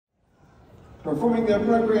Performing their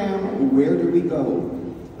program, Where Do We Go?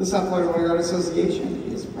 The South Florida Colorguard Association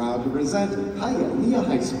is proud to present Hialeah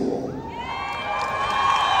High School.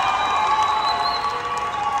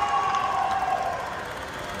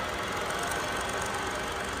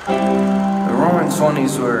 The roaring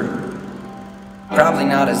 20s were probably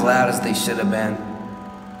not as loud as they should have been.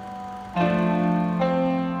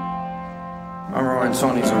 Our roaring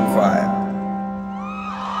 20s were quiet.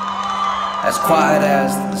 As quiet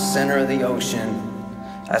as the center of the ocean,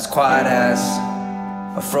 as quiet as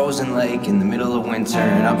a frozen lake in the middle of winter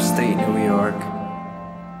in upstate New York,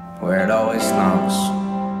 where it always snows.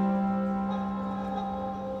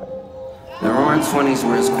 The roaring 20s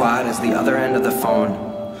were as quiet as the other end of the phone,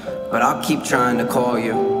 but I'll keep trying to call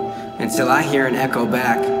you until I hear an echo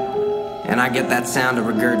back and I get that sound of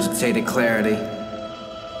regurgitated clarity.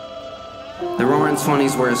 The roaring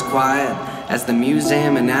 20s were as quiet as the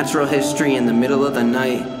Museum of Natural History in the middle of the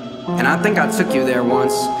night, and I think I took you there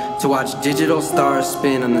once to watch digital stars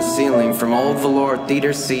spin on the ceiling from old velour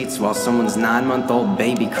theater seats while someone's 9-month-old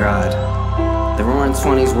baby cried. The roaring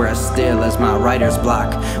 20s were as still as my writer's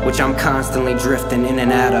block, which I'm constantly drifting in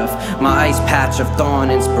and out of, my ice patch of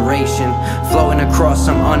thawing inspiration, floating across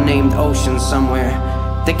some unnamed ocean somewhere,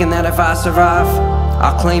 thinking that if I survive,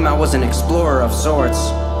 I'll claim I was an explorer of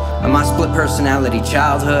sorts. Of my split personality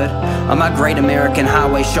childhood, of my great American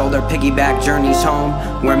highway shoulder piggyback journeys home,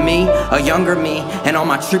 where me, a younger me, and all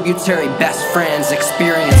my tributary best friends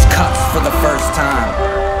experience cuts for the first time,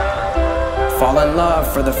 fall in love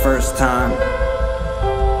for the first time,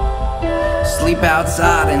 sleep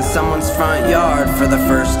outside in someone's front yard for the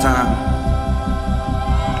first time,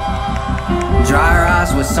 dry our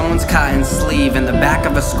eyes with someone's cotton sleeve in the back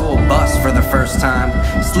of a school bus for the first time,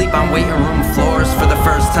 sleep on waiting room floors for the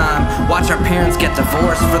first time, watch our parents get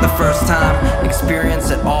divorced for the first time, experience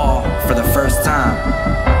it all for the first time,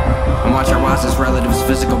 and watch our wisest relatives'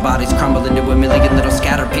 physical bodies crumble into a million little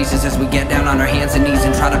scattered pieces as we get down on our hands and knees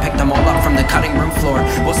and try to pick them all up from the cutting room floor.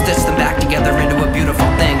 We'll stitch them back together into a beautiful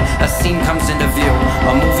thing. A scene comes into view,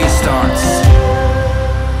 a movie starts.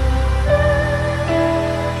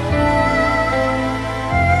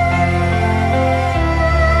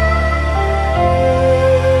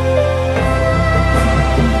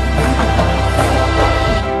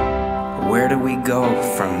 Where do we go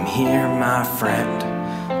from here, my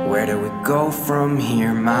friend? Where do we go from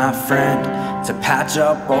here, my friend? To patch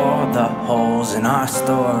up all the holes in our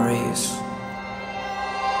stories.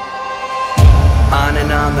 On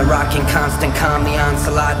and on, the rocking constant calm, the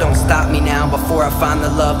onslaught don't stop me now. Before I find the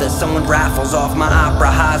love that someone raffles off my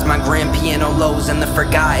opera highs, my grand piano lows, and the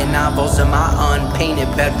forgotten novels of my unpainted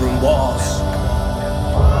bedroom walls.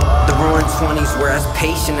 The roaring 20s were as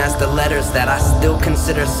patient as the letters that I still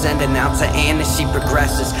consider sending out to Anne as she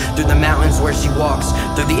progresses through the mountains where she walks,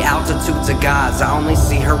 through the altitudes of gods. I only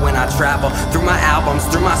see her when I travel, through my albums,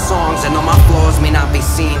 through my songs, and though my flaws may not be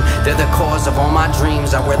seen, they're the cause of all my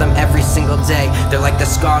dreams. I wear them every single day. They're like the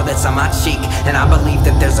scar that's on my cheek, and I believe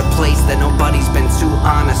that there's a place that nobody's been too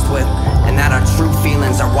honest with, and that our true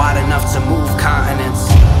feelings are wide enough to move continents.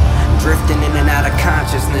 Drifting in and out of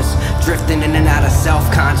consciousness, drifting in and out of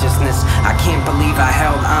self-consciousness. I can't believe I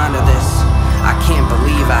held on to this. I can't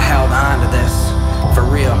believe I held on to this. For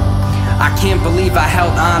real, I can't believe I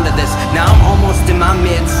held on to this. Now I'm almost in my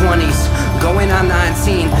mid-20s, going on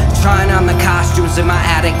 19, trying on the costumes in my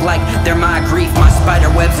attic like they're my grief, my spider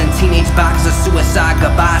webs and teenage boxes of suicide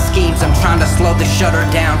goodbye schemes. I'm trying to slow the shutter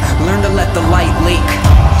down, learn to let the light leak.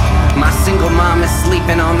 My single mom is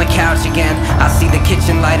sleeping on the couch again. I see the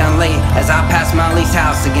kitchen light on late as I pass Molly's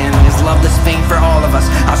house again. Is love this fame for all of us?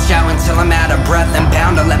 I'll shout until I'm out of breath and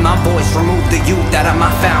bound to let my voice remove the youth out of my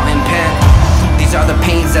fountain pen. These are the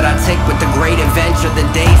pains that I take with the great adventure, the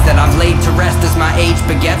days that I've laid to rest as my age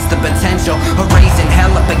begets the potential of raising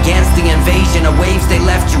hell up against the invasion of waves. They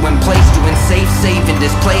left you and placed you in safe, save and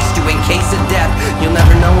displaced you in case of death. You'll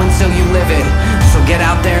never know until you live it, so get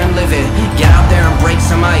out there and live it. Get out there and break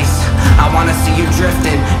some ice. I wanna see you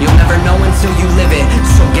drifting. You'll never know until you live it,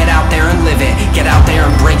 so get out there and live it. Get out there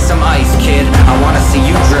and break some ice, kid. I wanna see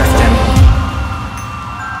you drifting.